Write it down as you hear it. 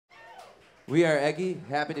We are EGGY,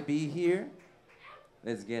 happy to be here.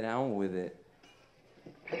 Let's get on with it.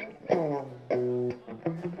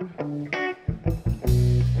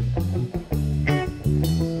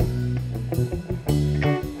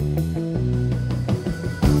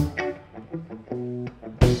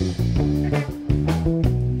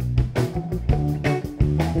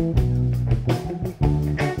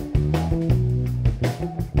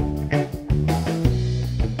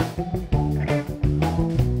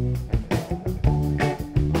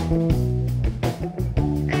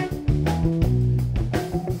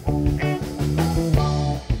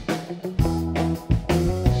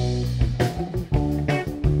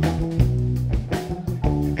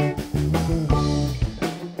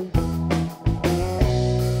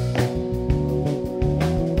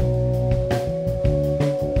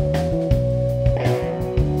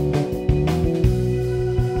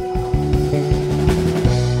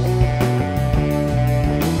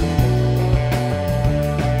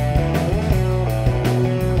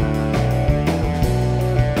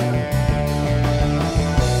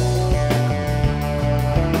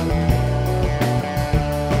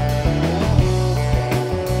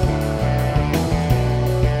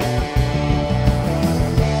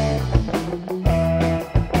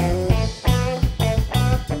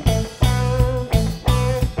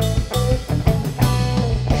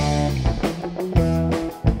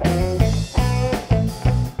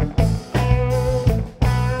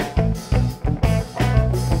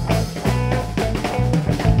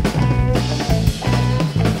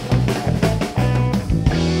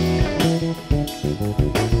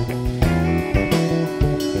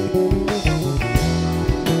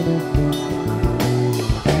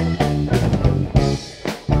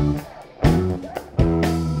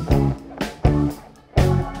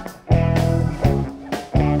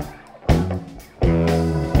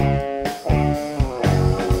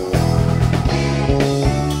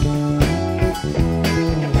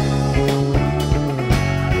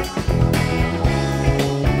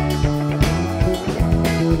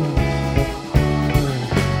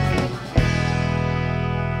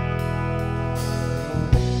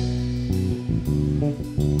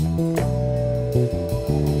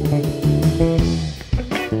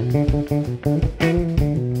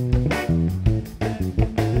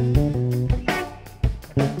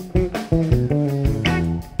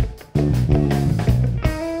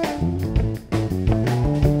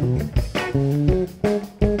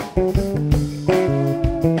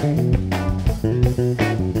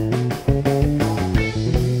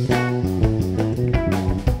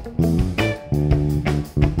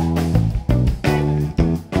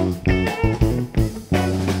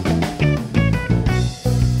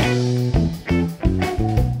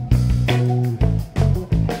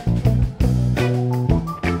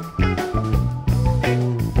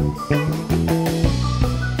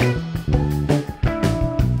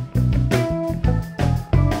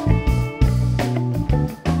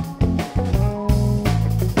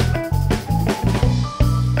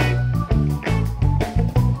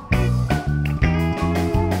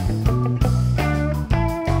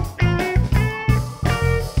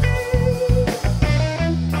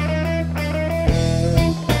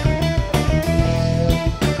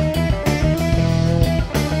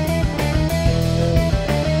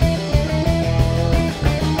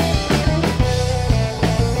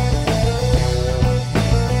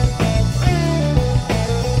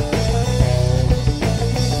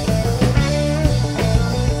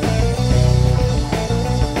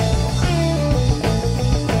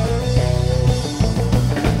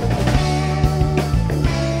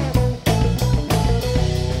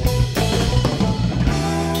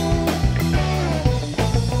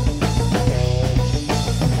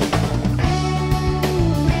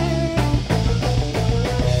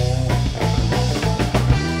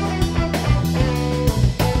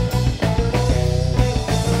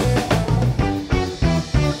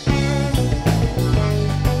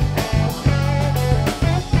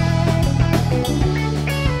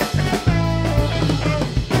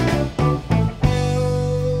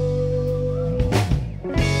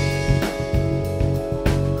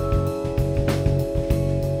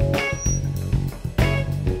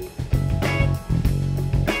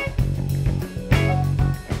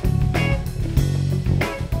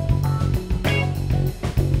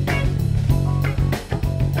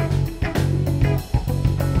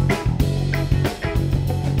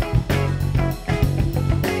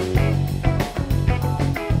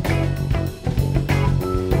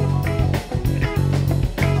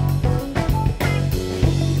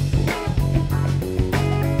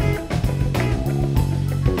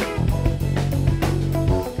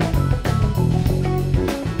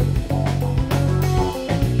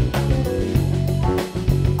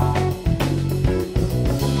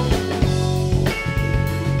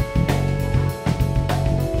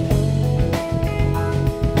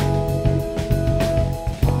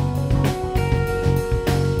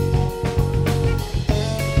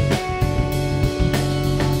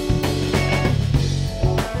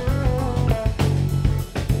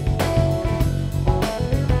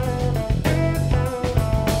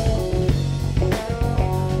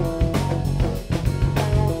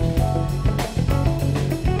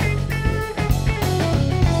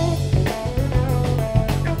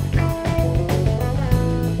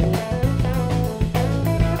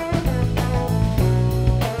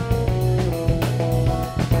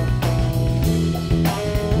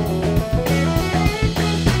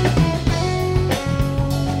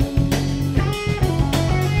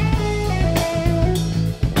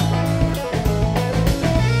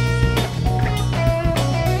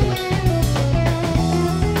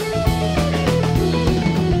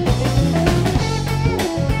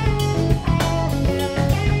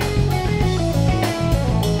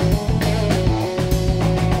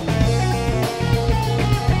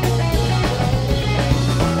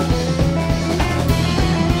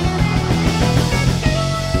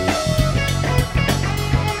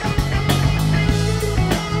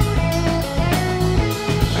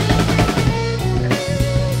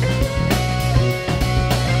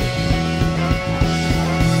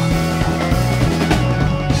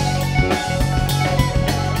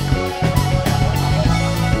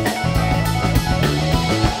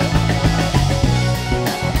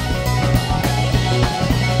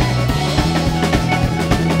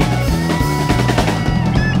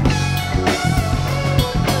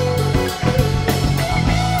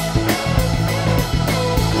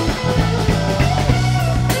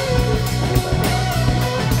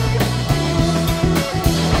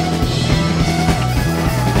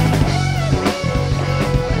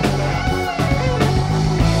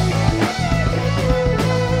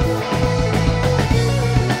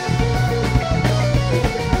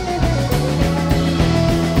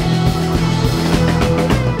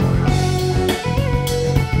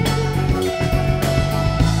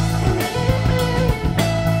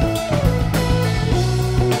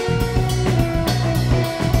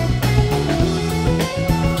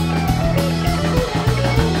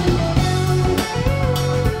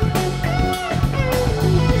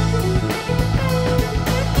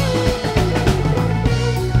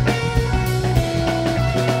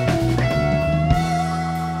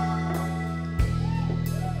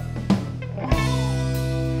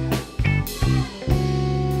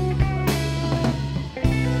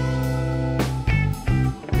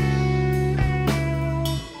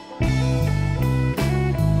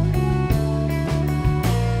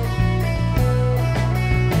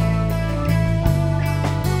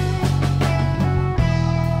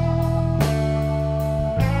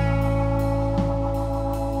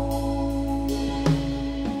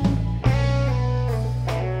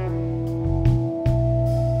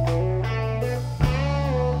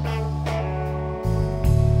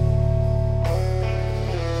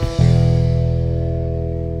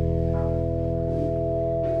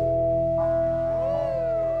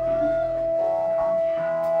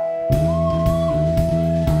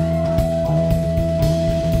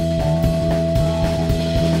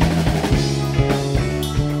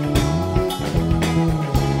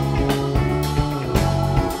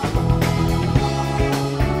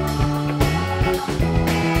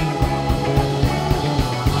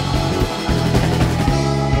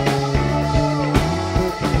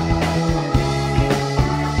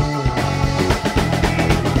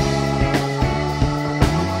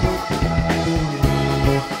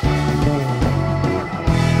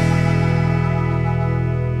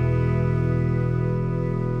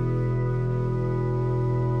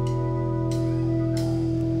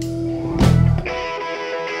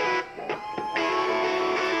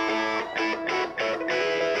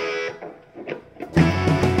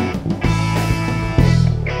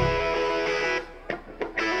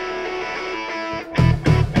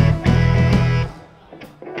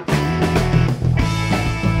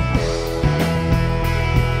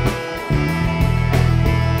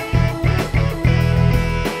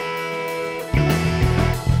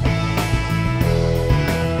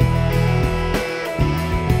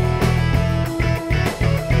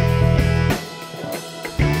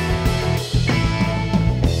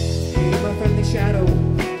 shadow,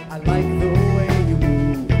 I like the way you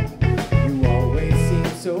move. You always seem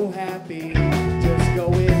so happy, just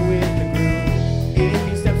going with the groove. In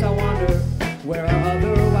these steps I wander, where I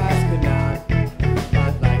otherwise could not.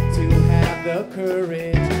 I'd like to have the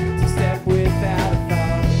courage to step without a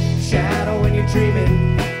thought. Shadow when you're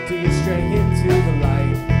dreaming, till you're straight into the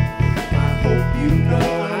light. I hope you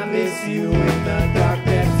know I miss you in the dark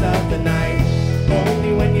depths of the night.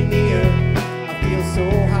 Only when you're near, I feel so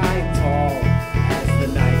high and tall. As the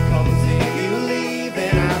night comes in, you leave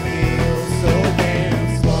and I feel so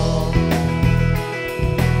damn small.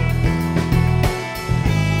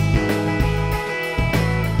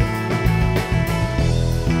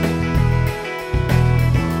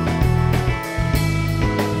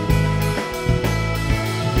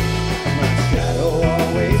 My shadow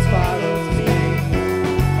always follows me.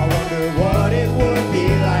 I wonder what it would be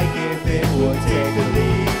like if it would take a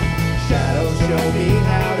lead. Shadow, show me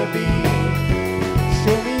how to be.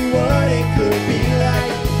 Show me what it could be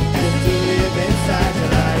like just to live inside your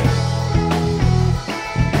light.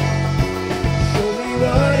 Show me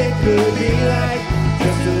what it could be like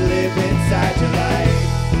just to live inside your light.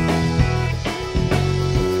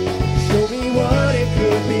 Show me what it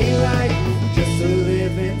could be like just to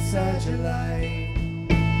live inside your light.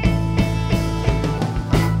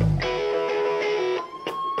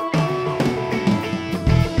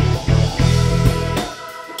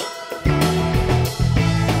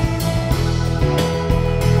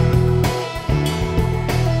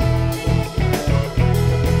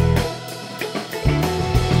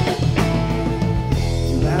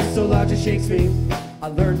 So large it shakes me, I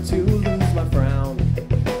learned to lose my frown.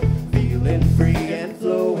 Feeling free and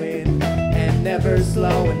flowing, and never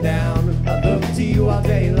slowing down. I look to you all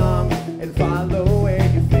day long, and follow where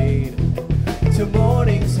you fade. To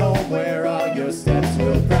morning's home, where all your steps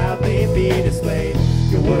will proudly be displayed.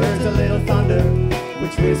 Your words a little thunder,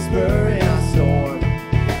 which whisper in our storm.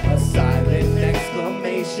 A silent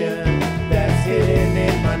exclamation, that's hidden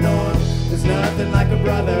in my norm. There's nothing like a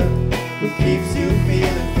brother who keeps you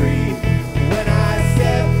feeling free. When I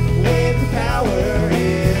step with the power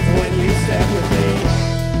is when you step with me.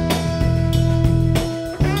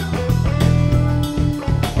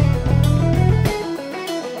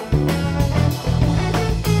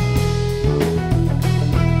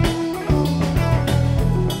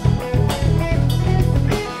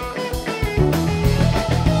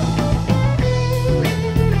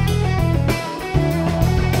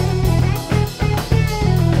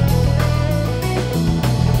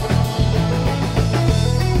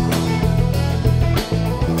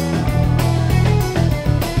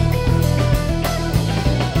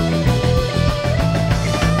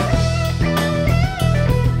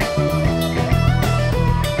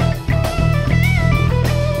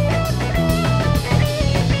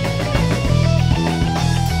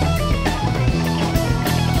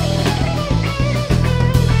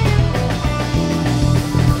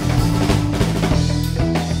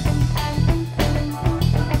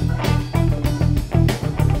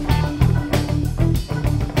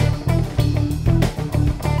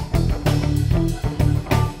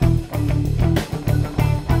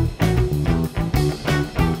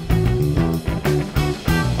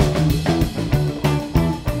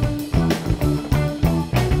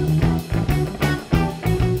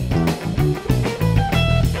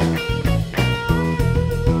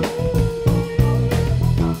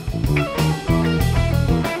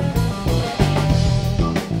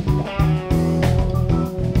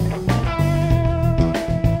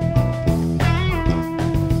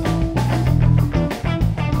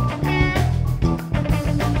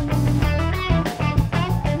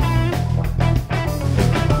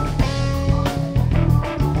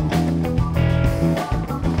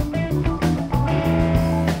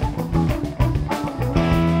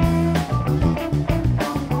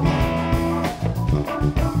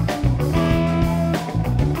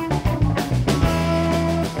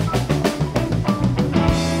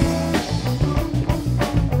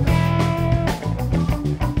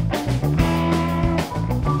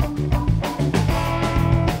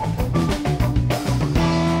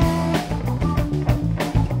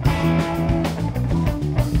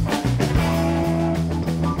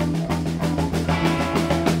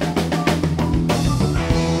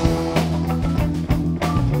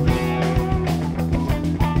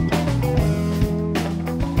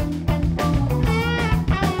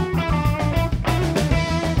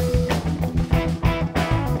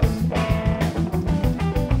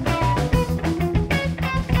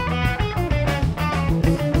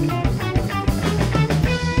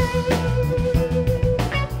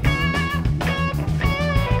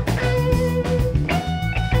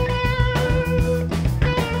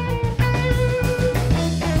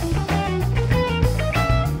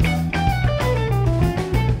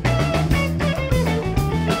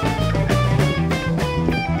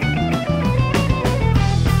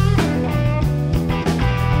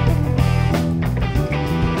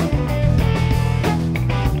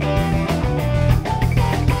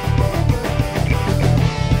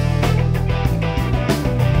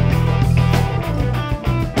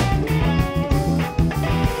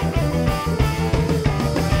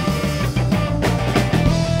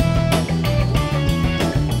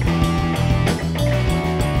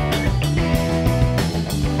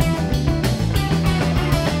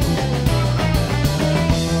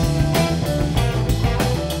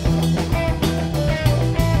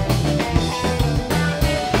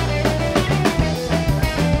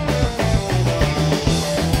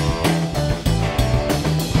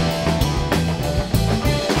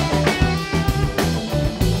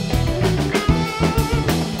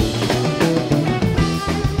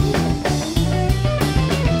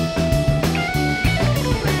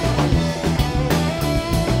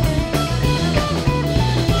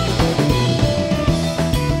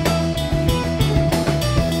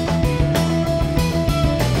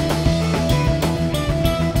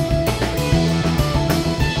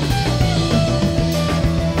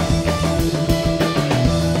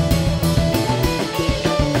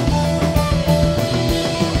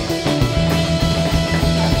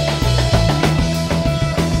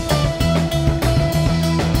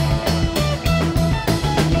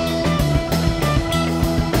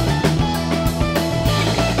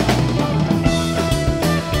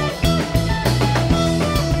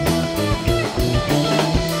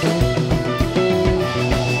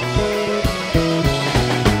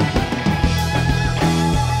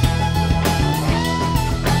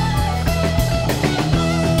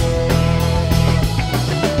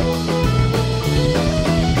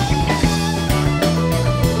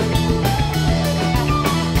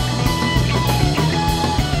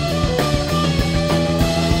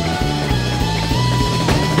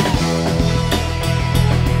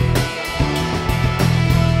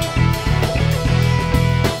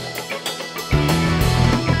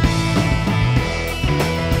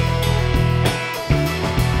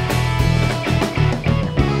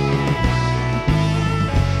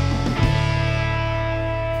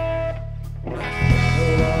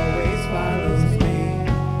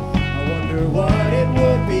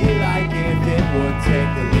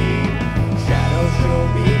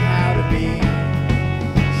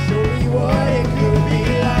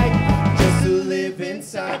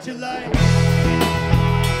 inside your life.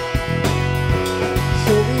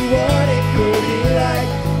 Show me what it could be like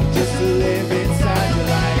just to live inside your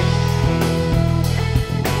life.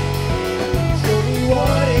 Show me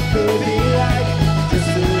what it could be like just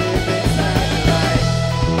to live inside your life.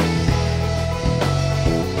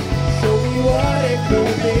 Show me what it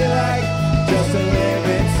could be like just to live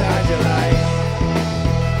inside your life.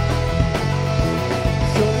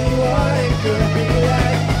 Show me what it could be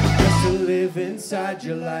like just to live inside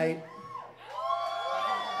your light.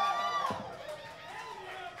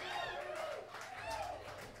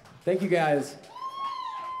 Thank you guys.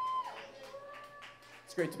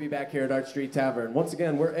 It's great to be back here at Art Street Tavern. Once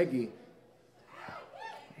again, we're EGGY.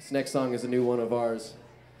 This next song is a new one of ours.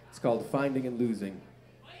 It's called Finding and Losing.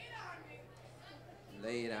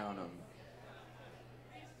 Lay it on 'em.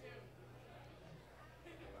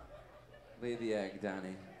 Lay the egg,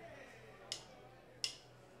 Donnie.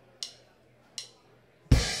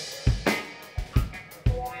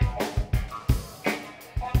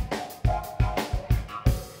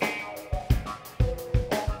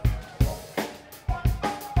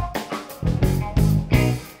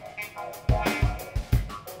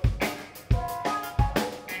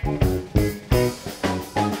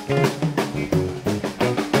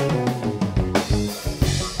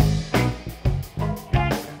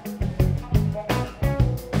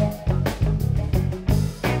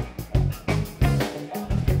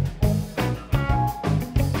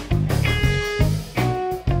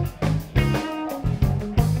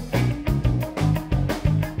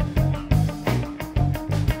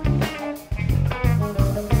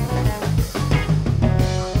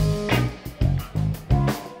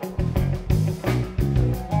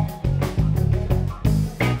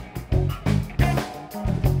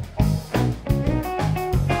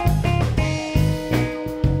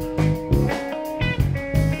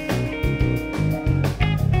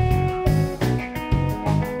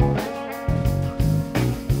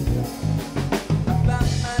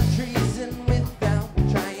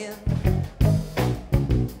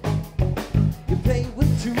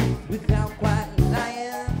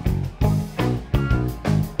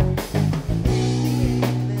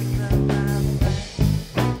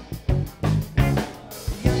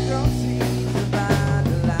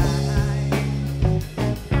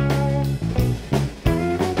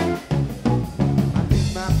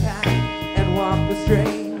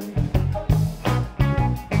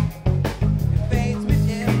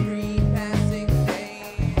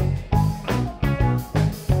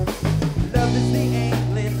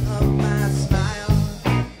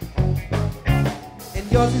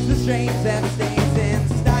 Yours is the strange that stays in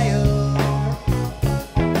style.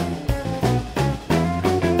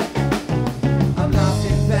 I'm lost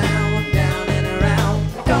and found, down and around.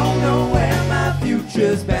 Don't know where my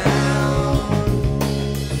future's bound.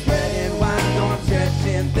 Spreading wide, no, I'm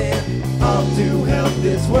stretching thin. All to help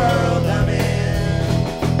this world I'm in.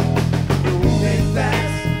 Moving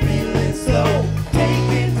fast, feeling slow.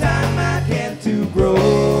 Taking time I can to grow.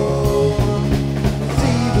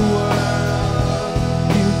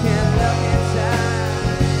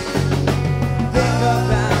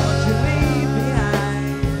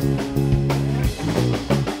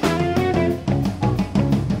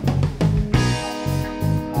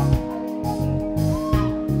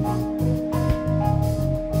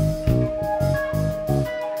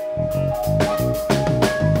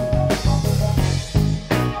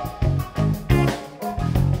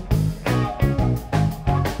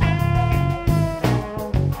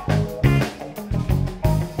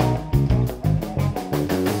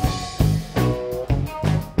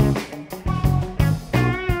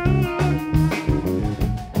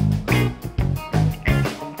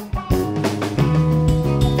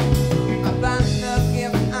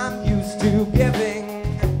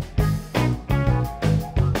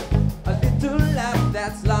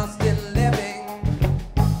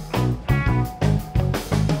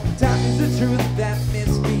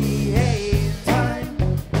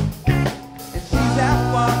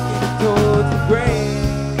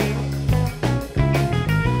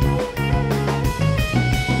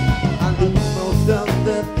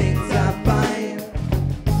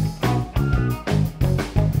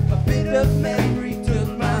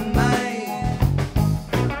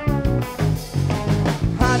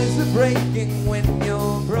 Breaking when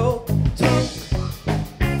you're broke.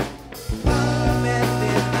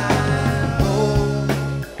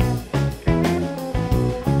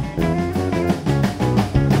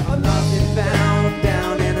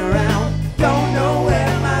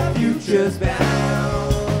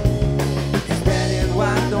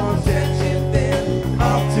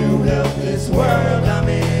 this world I'm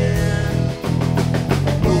in.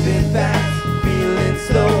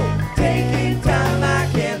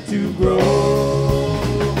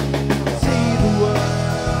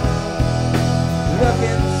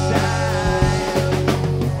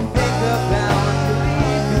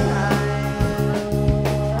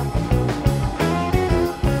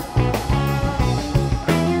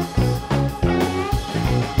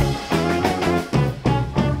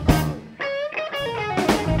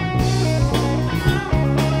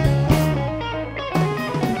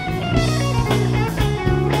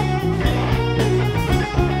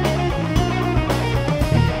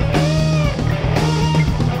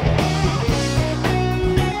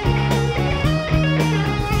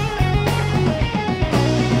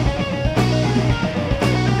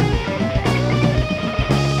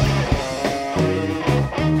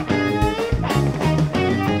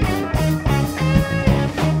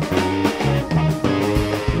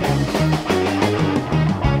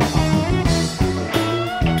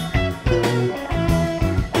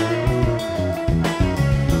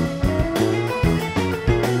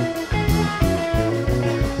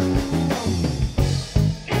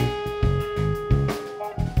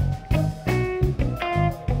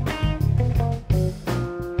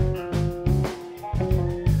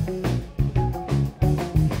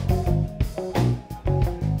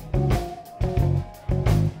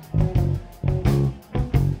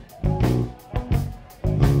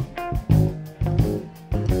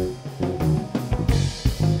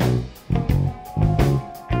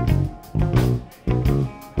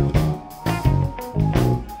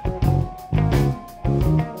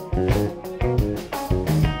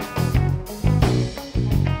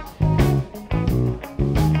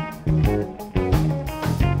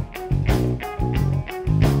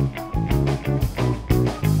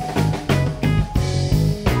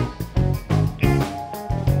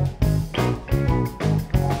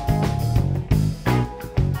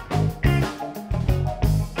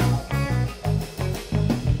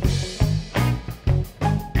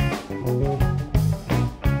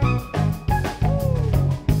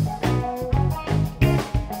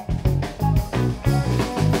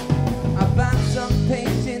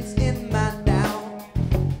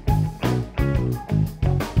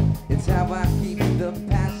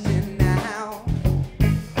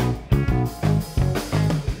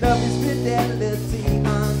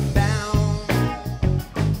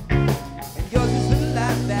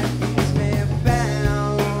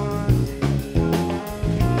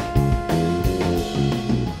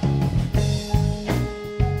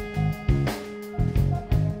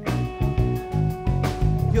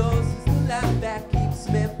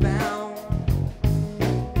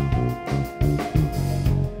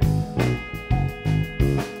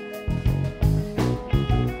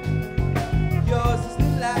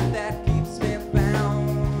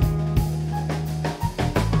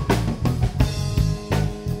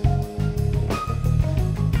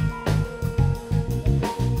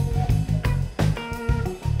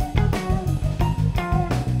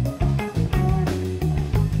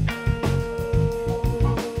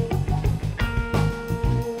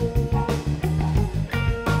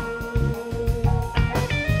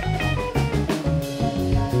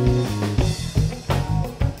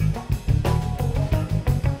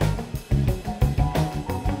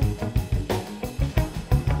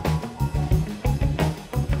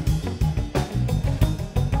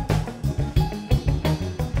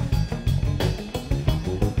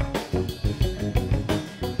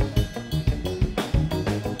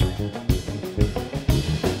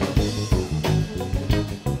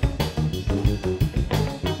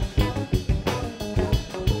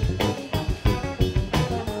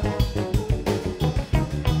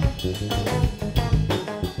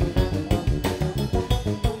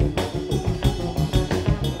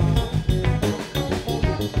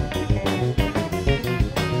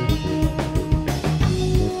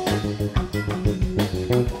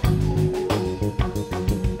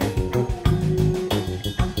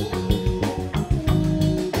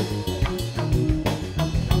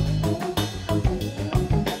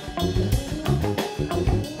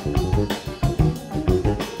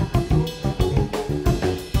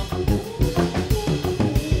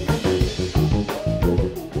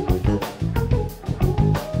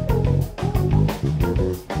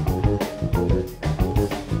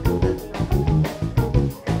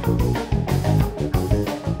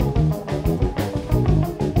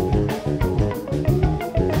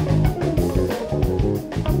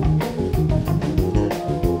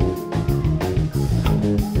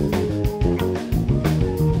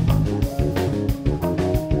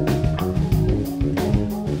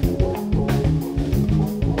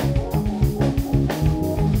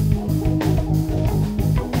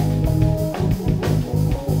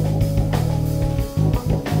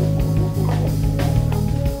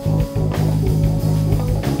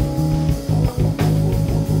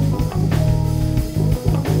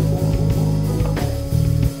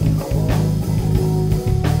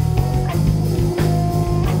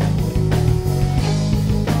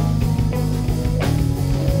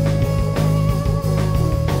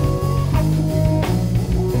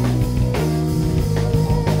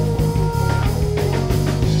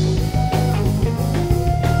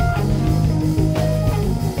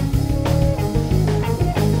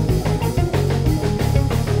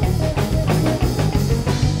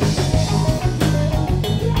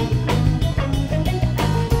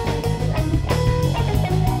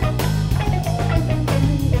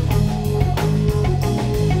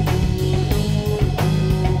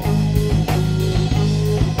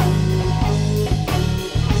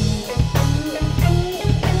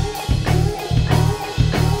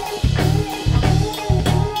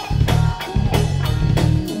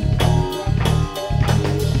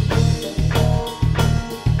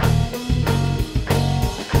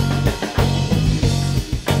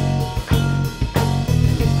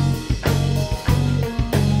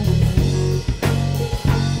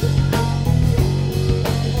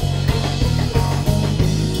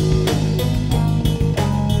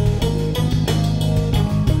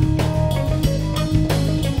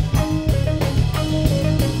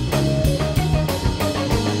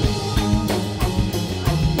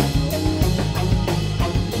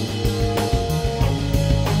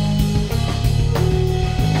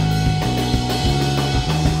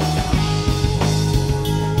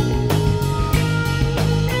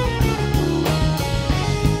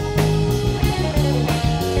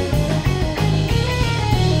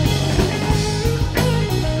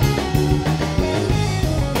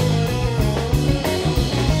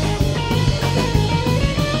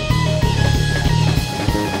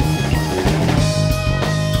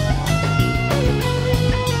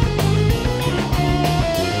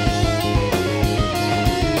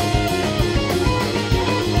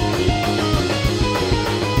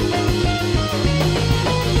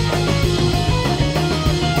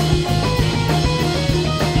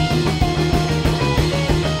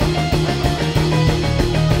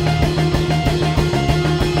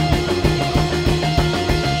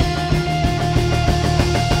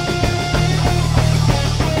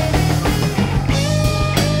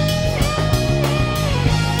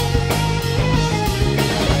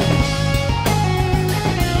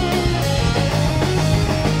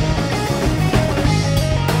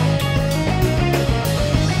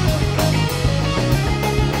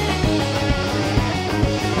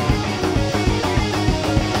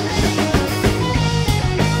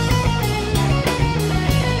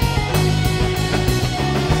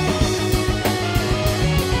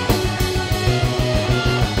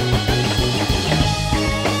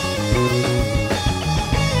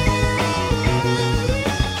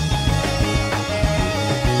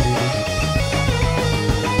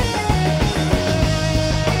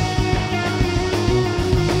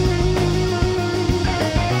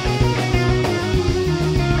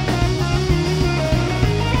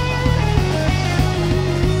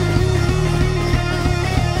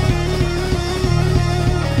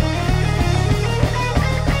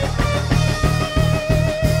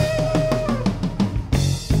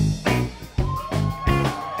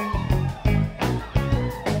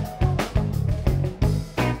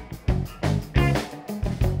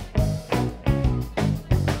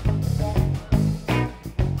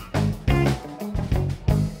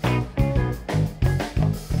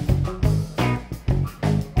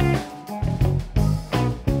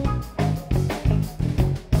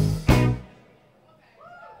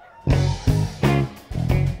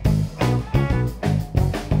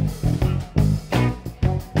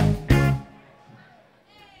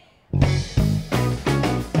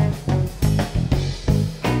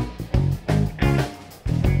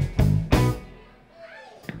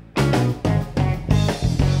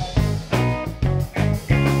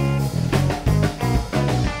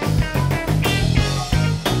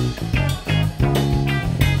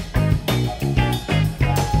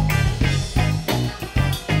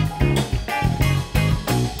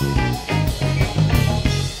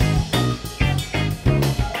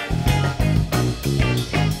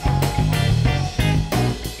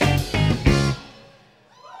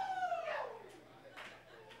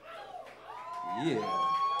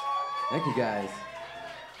 Thank you, guys.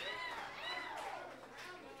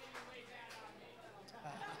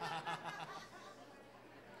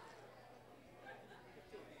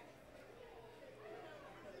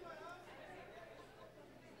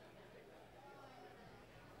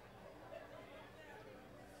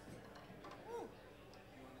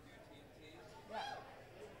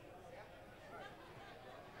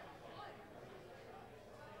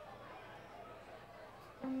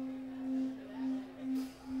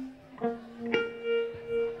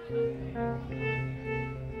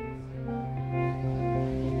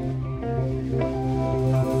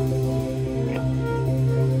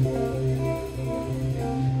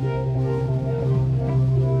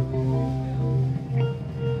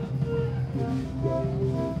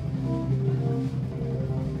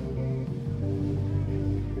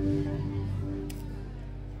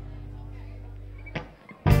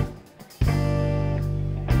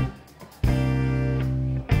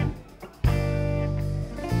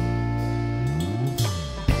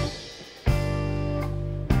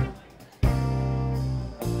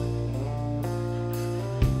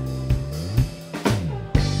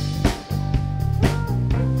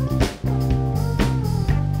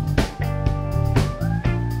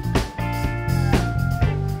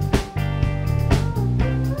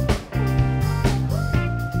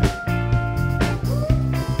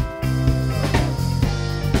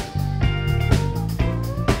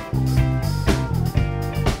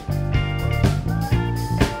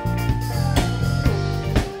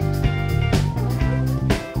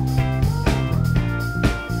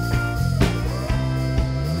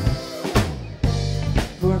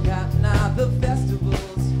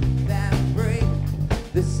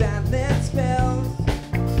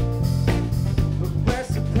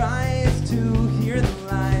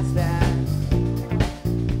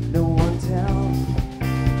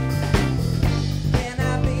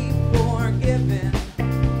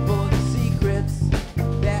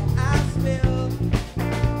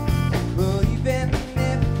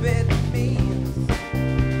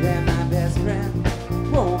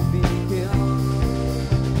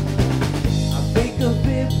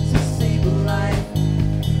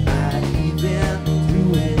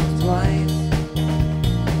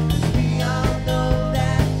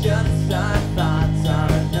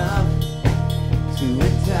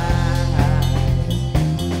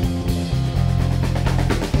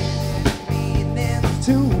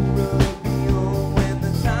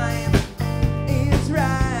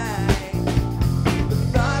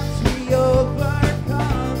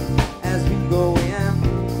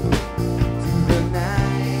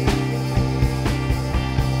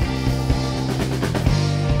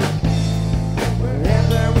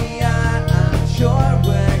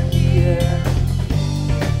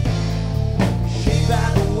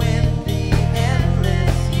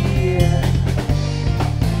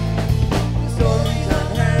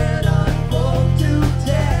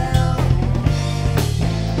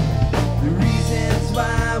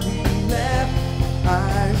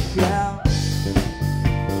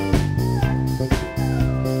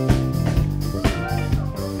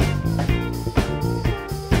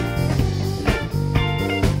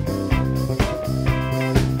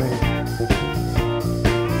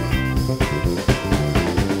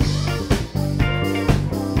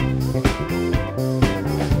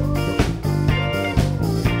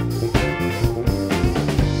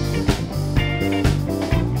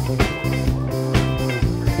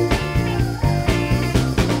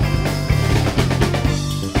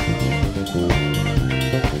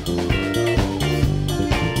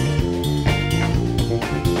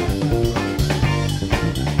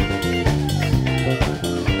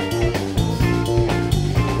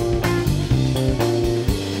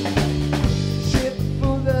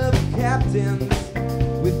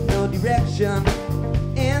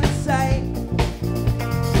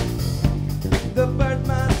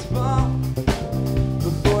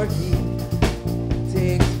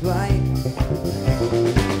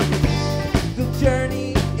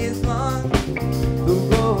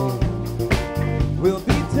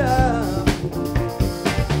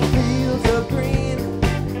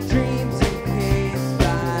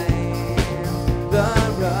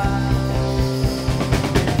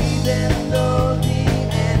 Even though the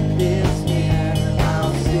end is near,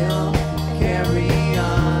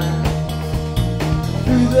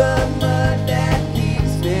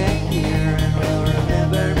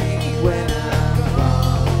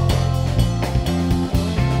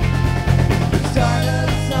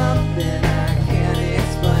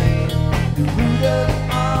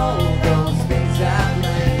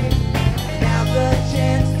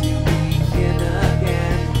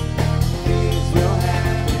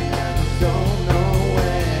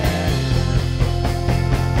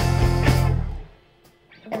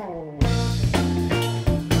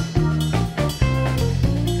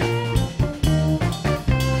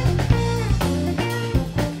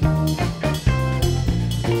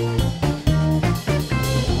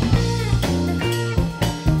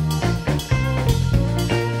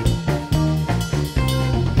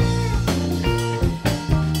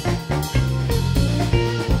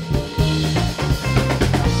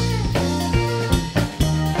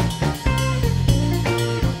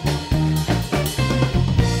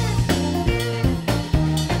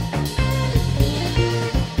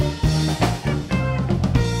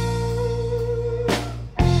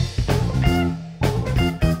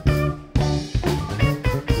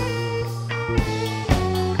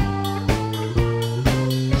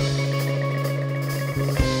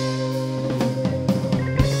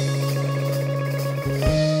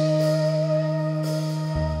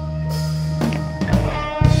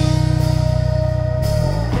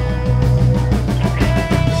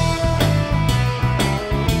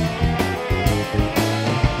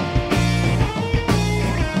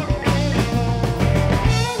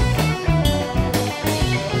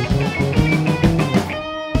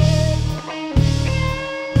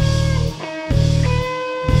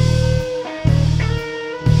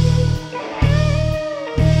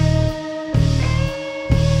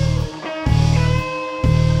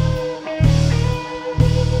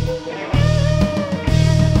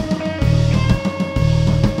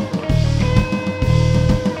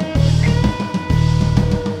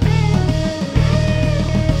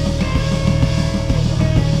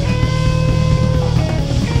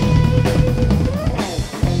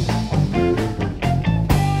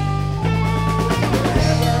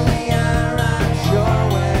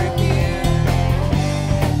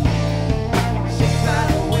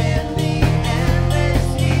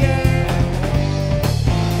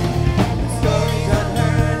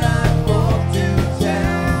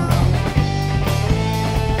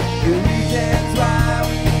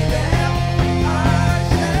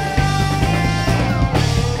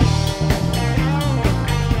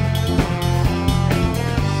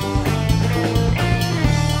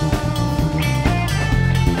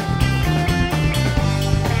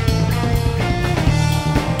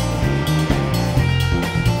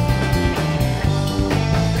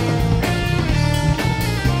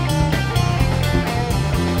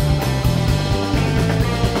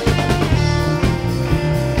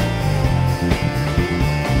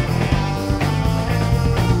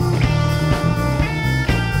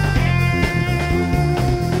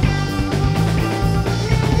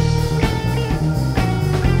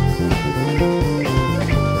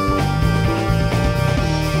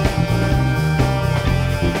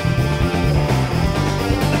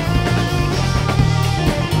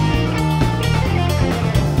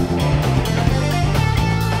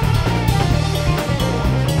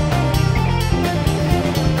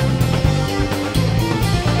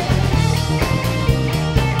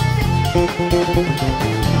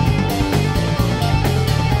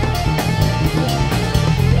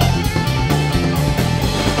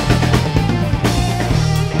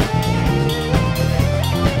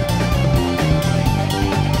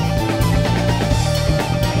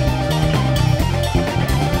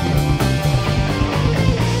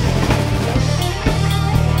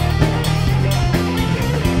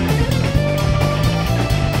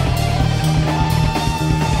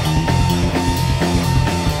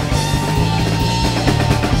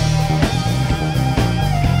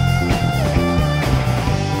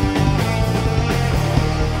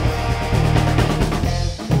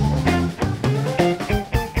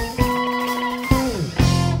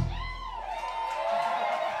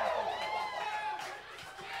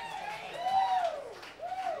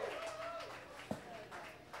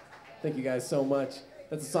 Thank you guys so much.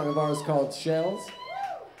 That's a song of ours called Shells.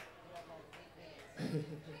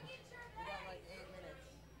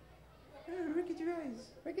 Ricky Gervais.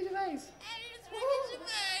 Ricky Gervais. Hey, it's Ricky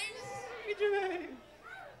Gervais. Ricky Gervais.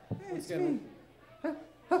 Hey, it's me.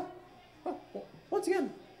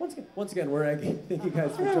 Once again, we're Eggy. Thank you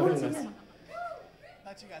guys for joining us.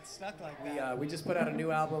 Thought you got stuck like that. We just put out a new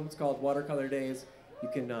album. It's called Watercolor Days. You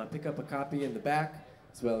can pick up a copy in the back,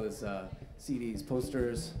 as well as CDs,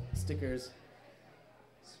 posters, stickers.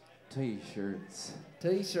 T-shirts.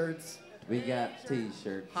 T-shirts. We got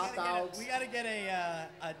T-shirts. Hot dogs. We gotta get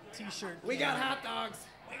a T-shirt. We got hot dogs.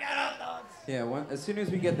 We got hot dogs. Yeah, as soon as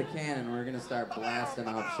we get the cannon, we're gonna start blasting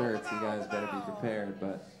off shirts. You guys better be prepared,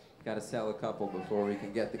 but gotta sell a couple before we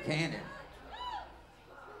can get the cannon.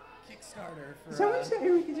 Kickstarter for. So we say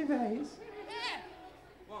Ricky Gervais. Yeah.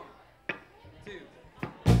 1, 2.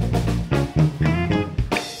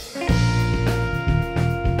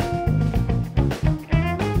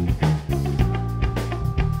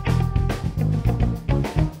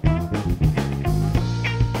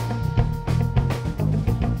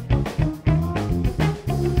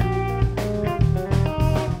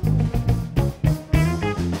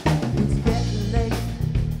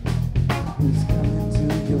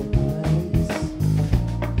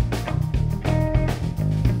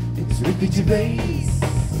 Gervais.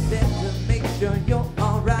 There to make sure you're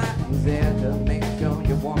alright. He's there to make sure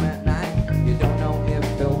you're warm at night. You don't know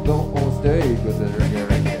if they'll go or stay, cause it's Ricky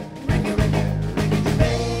Gervais.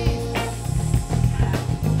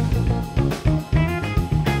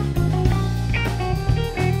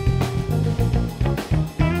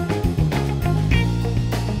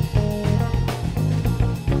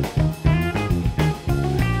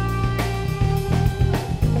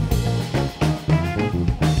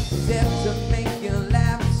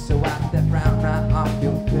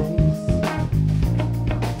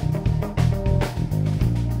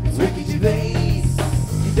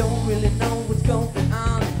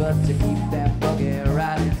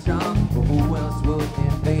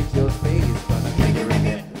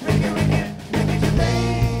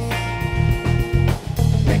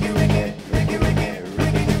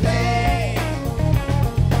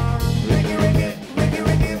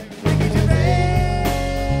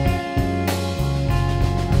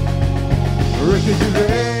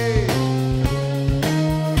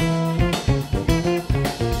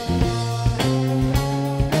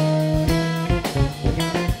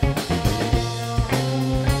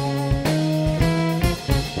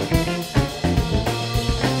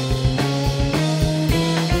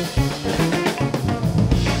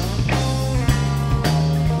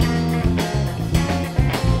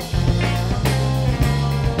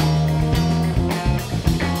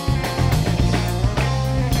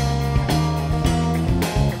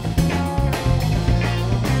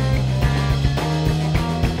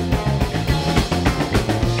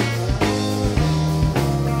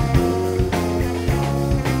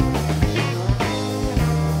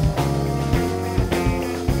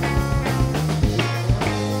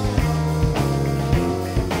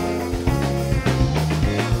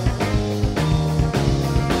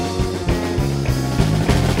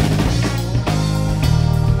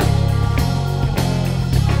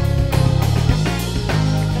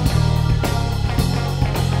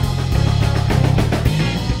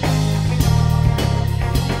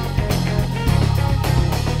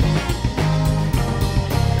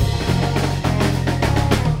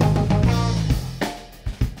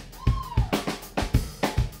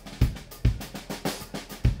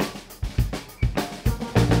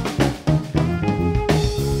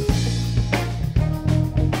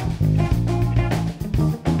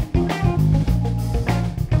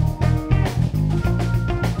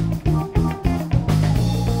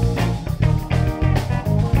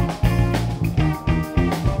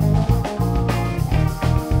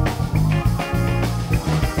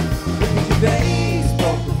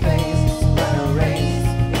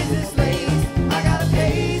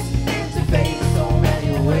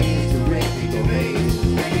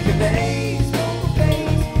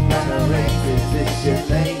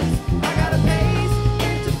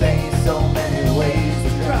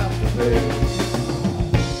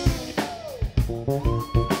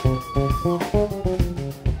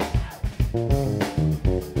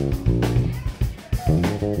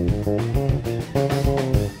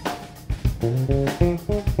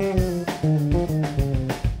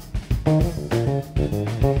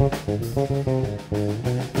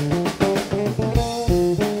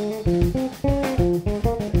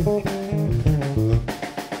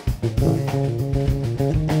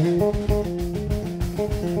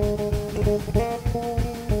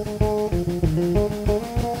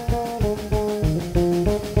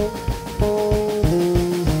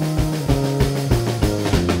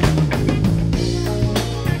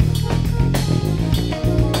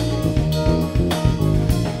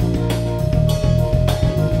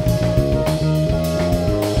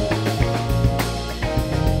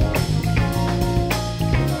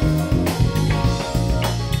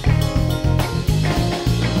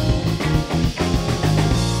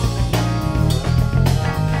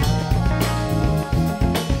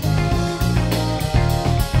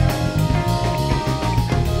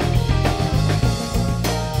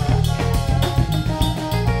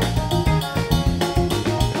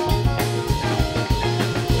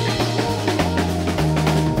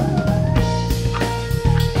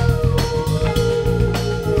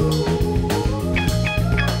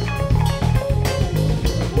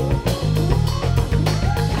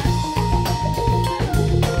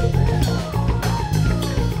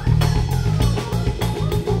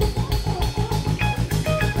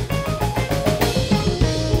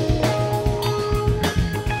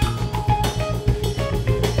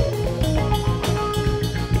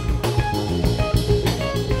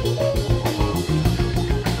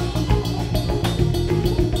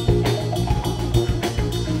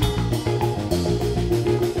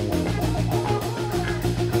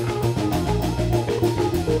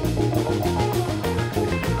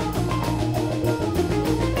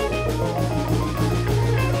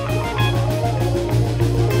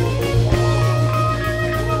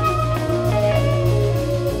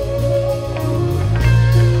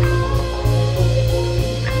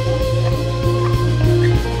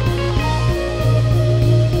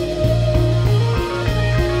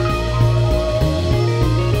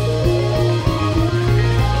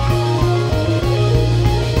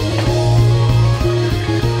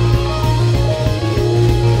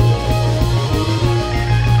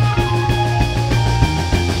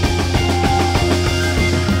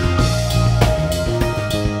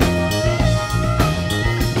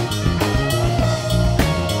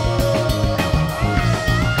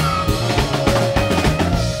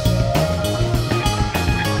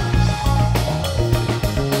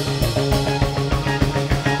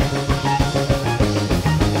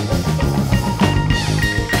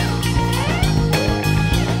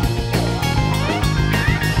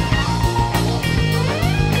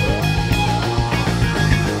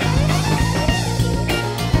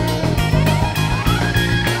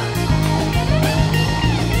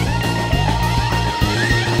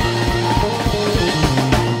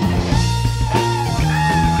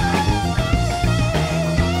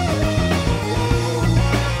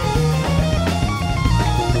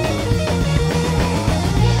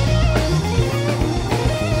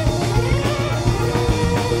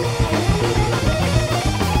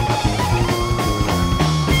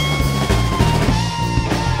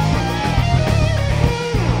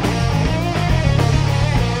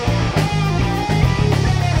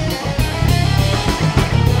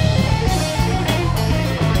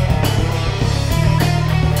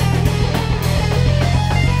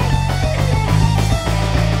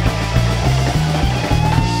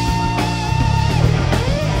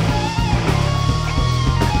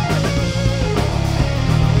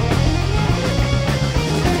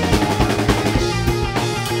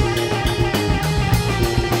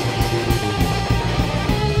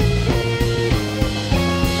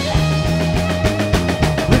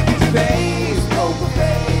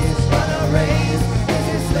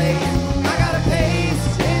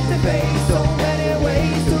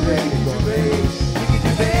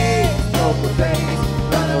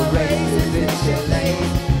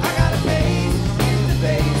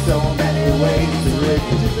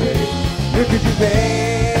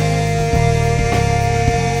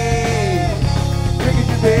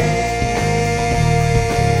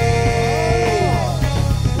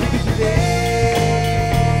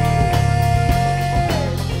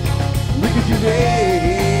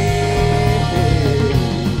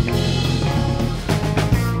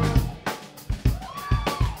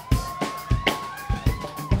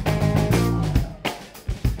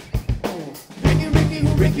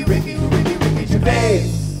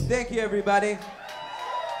 Thank you, everybody.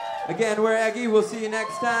 Again, we're EGGY. We'll see you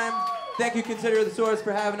next time. Thank you, Consider the Source,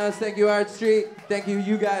 for having us. Thank you, Art Street. Thank you,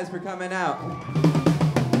 you guys, for coming out.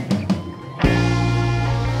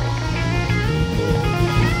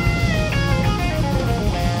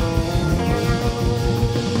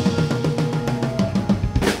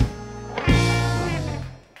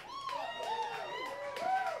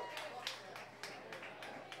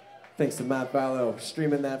 Thanks to Matt Barlow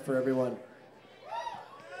streaming that for everyone.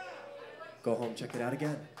 Go home, check it out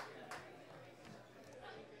again.